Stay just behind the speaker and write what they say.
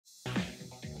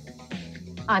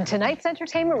On tonight's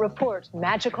Entertainment Report,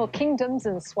 magical kingdoms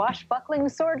and swashbuckling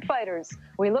sword fighters.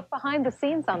 We look behind the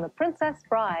scenes on The Princess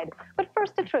Bride. But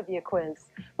first, a trivia quiz.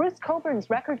 Bruce Coburn's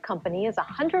record company is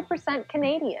 100%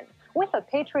 Canadian, with a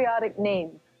patriotic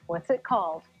name. What's it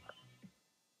called?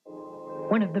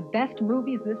 One of the best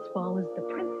movies this fall is The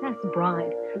Princess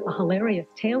Bride, a hilarious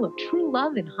tale of true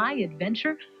love and high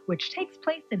adventure, which takes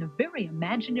place in a very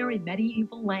imaginary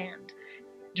medieval land.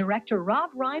 Director Rob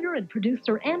Reiner and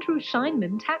producer Andrew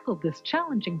Scheinman tackled this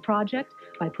challenging project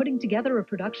by putting together a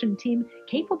production team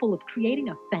capable of creating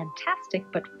a fantastic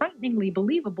but frighteningly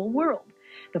believable world.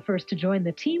 The first to join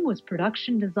the team was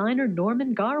production designer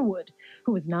Norman Garwood,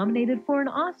 who was nominated for an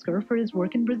Oscar for his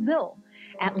work in Brazil.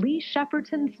 At Lee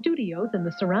Shepperton Studios in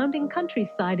the surrounding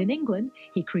countryside in England,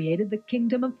 he created the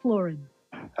Kingdom of Florin.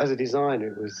 As a designer,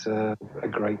 it was a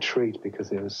great treat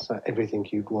because it was everything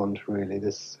you'd want, really.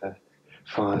 This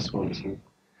fire swamps and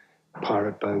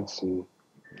pirate boats and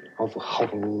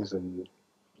hovels and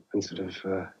sort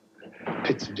of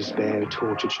pits of despair,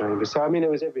 torture chambers. So, I mean,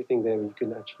 it was everything there. You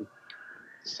can actually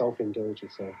self-indulge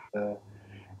yourself.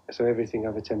 So everything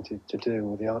I've attempted to do,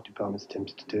 or the art department's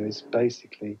attempted to do, is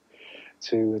basically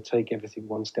to take everything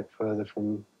one step further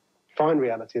from find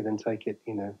reality, then take it,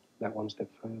 that one step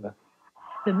further.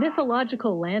 The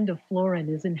mythological land of Florin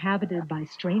is inhabited by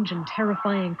strange and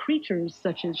terrifying creatures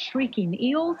such as shrieking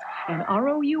eels and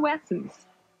ROUSs.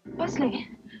 Wesley,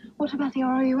 what about the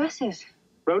ROUSs?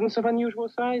 Rodents of unusual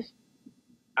size?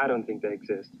 I don't think they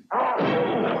exist.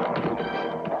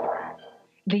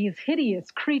 These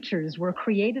hideous creatures were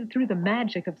created through the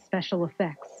magic of special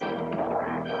effects.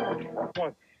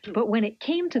 But when it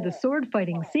came to the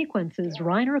sword-fighting sequences,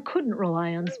 Reiner couldn't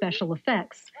rely on special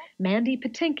effects. Mandy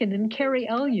Patinkin and Cary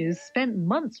Elwes spent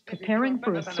months preparing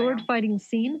for a sword-fighting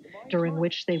scene during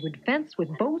which they would fence with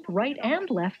both right and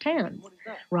left hands.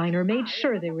 Reiner made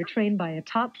sure they were trained by a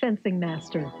top fencing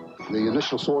master. The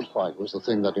initial sword fight was the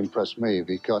thing that impressed me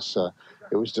because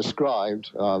it was described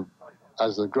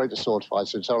as the greatest sword fight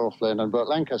since Errol Flynn and Burt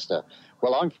Lancaster.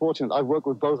 Well, I'm fortunate. I've worked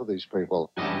with both of these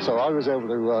people. So I was able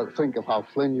to think of how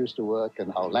Flynn used to work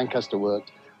and how Lancaster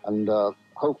worked, and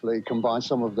hopefully combine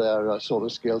some of their sort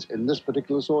of skills in this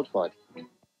particular sword fight.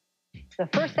 The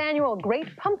first annual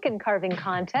Great Pumpkin Carving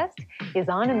Contest is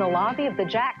on in the lobby of the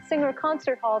Jack Singer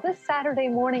Concert Hall this Saturday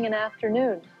morning and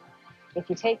afternoon. If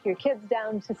you take your kids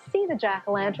down to see the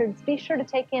jack-o'-lanterns, be sure to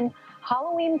take in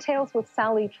Halloween Tales with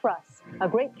Sally Truss, a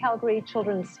great Calgary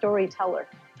children's storyteller.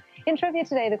 In trivia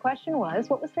today, the question was,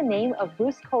 what was the name of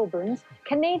Bruce Coburn's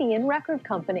Canadian record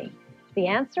company? The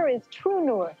answer is True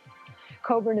North.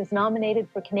 Coburn is nominated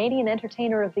for Canadian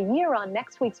Entertainer of the Year on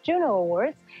next week's Juno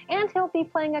Awards, and he'll be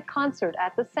playing a concert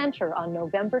at the Centre on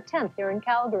November 10th here in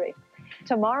Calgary.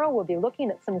 Tomorrow, we'll be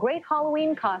looking at some great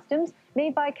Halloween costumes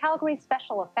made by Calgary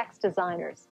special effects designers.